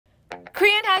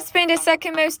Korean has been the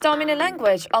second most dominant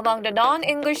language among the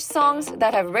non-English songs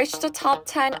that have reached the top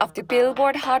 10 of the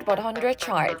Billboard Hot 100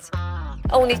 charts.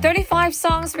 Only 35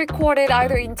 songs recorded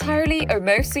either entirely or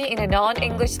mostly in a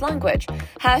non-English language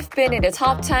have been in the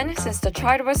top 10 since the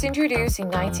chart was introduced in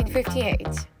 1958.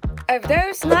 Of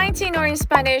those, 19 are in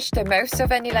Spanish, the most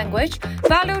of any language,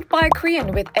 followed by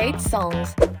Korean with 8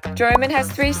 songs. German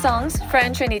has 3 songs,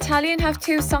 French and Italian have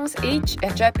 2 songs each,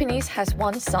 and Japanese has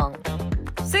 1 song.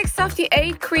 6 of the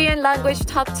 8 Korean language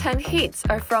top 10 hits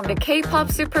are from the K-pop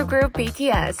supergroup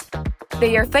BTS.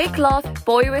 They are Fake Love,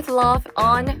 Boy with Love,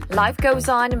 On, Life Goes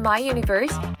On, My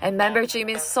Universe, and member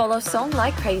Jimin's solo song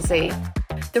Like Crazy.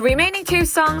 The remaining 2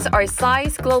 songs are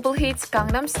Psy's global hits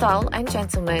Gangnam Style and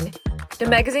Gentleman. The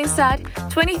magazine said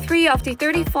 23 of the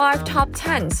 35 top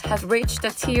 10s have reached the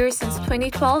tier since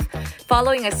 2012,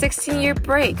 following a 16-year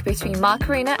break between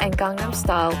Macarena and Gangnam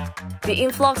Style. The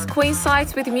influx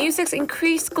coincides with music's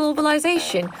increased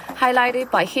globalization,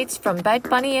 highlighted by hits from Bad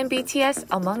Bunny and BTS,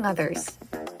 among others.